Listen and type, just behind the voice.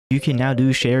You can now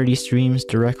do charity streams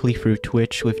directly through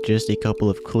Twitch with just a couple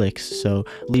of clicks, so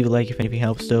leave a like if anything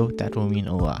helps though, that will mean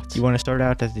a lot. You want to start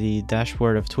out at the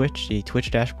dashboard of Twitch, the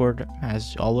Twitch dashboard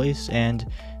as always, and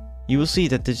you will see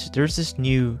that there's this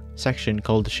new section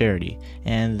called charity,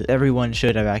 and everyone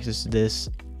should have access to this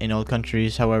in all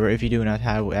countries. However, if you do not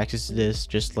have access to this,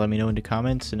 just let me know in the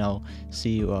comments and I'll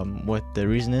see what the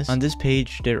reason is. On this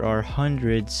page there are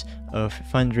hundreds of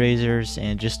fundraisers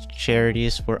and just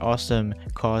charities for awesome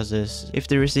causes. If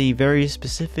there is a very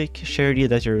specific charity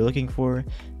that you're looking for,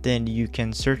 then you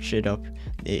can search it up,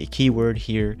 a keyword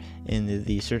here in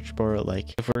the search bar.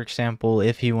 Like for example,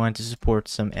 if you want to support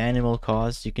some animal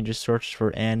cause, you can just search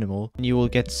for animal and you will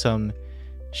get some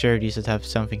charities that have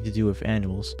something to do with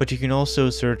animals. But you can also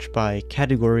search by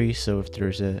category, so if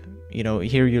there's a,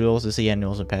 here you'll also see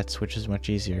animals and pets, which is much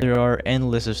easier. There are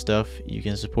endless of stuff you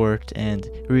can support, and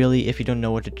really if you don't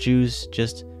know what to choose,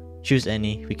 just choose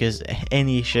any, because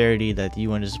any charity that you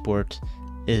want to support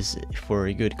is for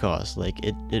a good cause. Like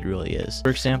it really is.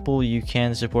 For example, you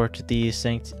can support the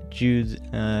St. Jude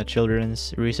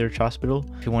Children's Research Hospital.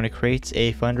 If you want to create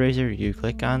a fundraiser, you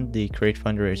click on the create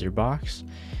fundraiser box,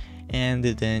 and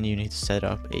then you need to set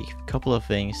up a couple of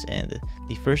things, and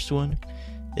the first one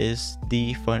is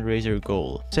the fundraiser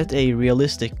goal. Set a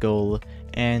realistic goal,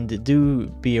 and do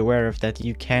be aware of that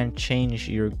you can change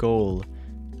your goal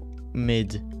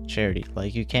mid charity.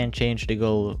 Like you can change the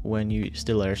goal when you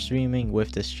still are streaming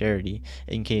with this charity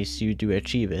in case you do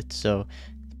achieve it. So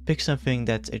pick something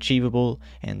that's achievable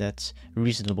and that's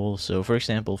reasonable. So for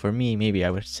example, for me, maybe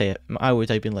I would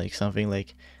type in like something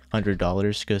like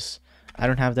 $100, because I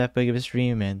don't have that big of a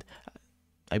stream and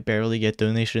I barely get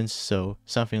donations, so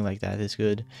something like that is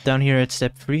good. Down here at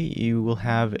step 3, you will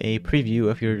have a preview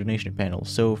of your donation panel.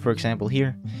 So for example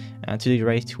here, to the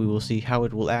right, we will see how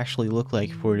it will actually look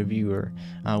like for the viewer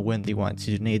when they want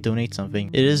to donate something.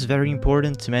 It is very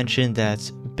important to mention that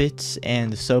bits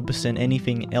and subs and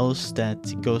anything else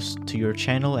that goes to your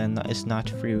channel and is not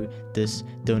through this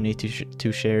donate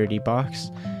to charity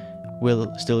box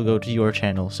will still go to your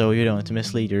channel, so you don't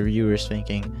mislead your viewers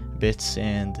thinking bits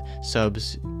and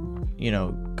subs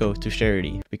go to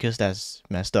charity, because that's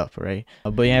messed up, right?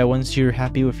 But yeah, once you're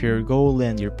happy with your goal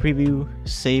and your preview,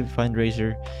 save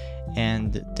fundraiser,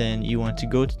 and then you want to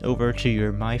go over to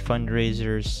your My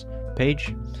Fundraisers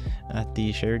page at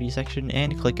the charity section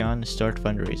and click on start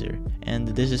fundraiser. And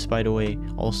this is, by the way,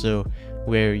 also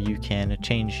where you can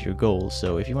change your goals.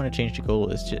 So if you want to change the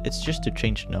goal, it's just to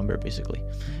change the number basically.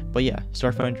 But yeah,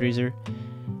 start fundraiser,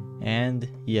 and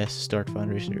yes, start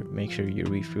fundraiser. Make sure you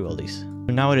read through all these.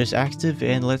 Now it is active,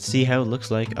 and let's see how it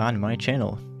looks like on my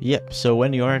channel. Yep, so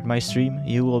when you are at my stream,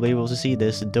 you will be able to see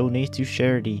this donate to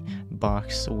charity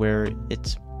box where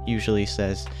it usually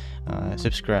says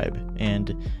subscribe.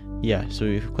 And yeah, so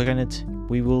if you click on it,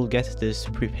 we will get this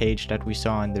page that we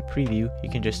saw in the preview. You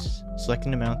can just select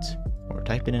an amount or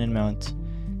type in an amount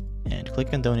and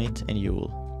click on donate, and you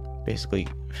will basically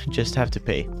just have to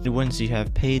pay. Once you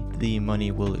have paid, the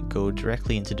money will go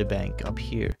directly into the bank up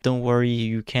here. Don't worry,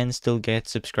 you can still get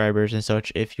subscribers and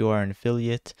such if you are an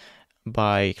affiliate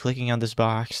by clicking on this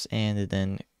box and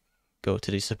then go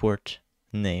to the support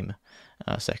name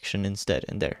section instead,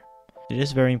 and there. It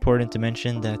is very important to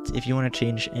mention that if you want to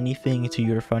change anything to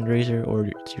your fundraiser or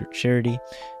to your charity,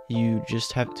 you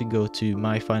just have to go to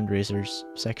My Fundraisers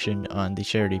section on the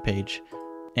charity page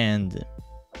and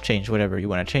change whatever you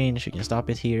want to change. You can stop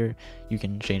it here, you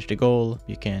can change the goal,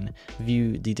 you can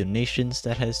view the donations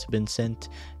that has been sent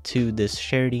to this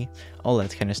charity, all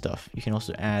that kind of stuff. You can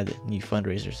also add new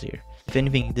fundraisers here. If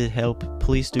anything did help,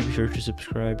 please do be sure to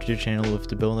subscribe to the channel with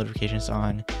the bell notifications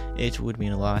on. It would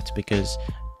mean a lot, because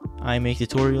I make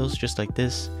tutorials just like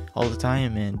this all the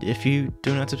time, and if you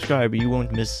do not subscribe, you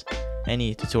won't miss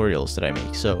any tutorials that I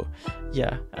make. So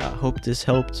yeah, I hope this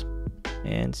helped,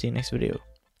 and see you next video.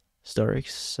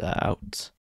 Starix out.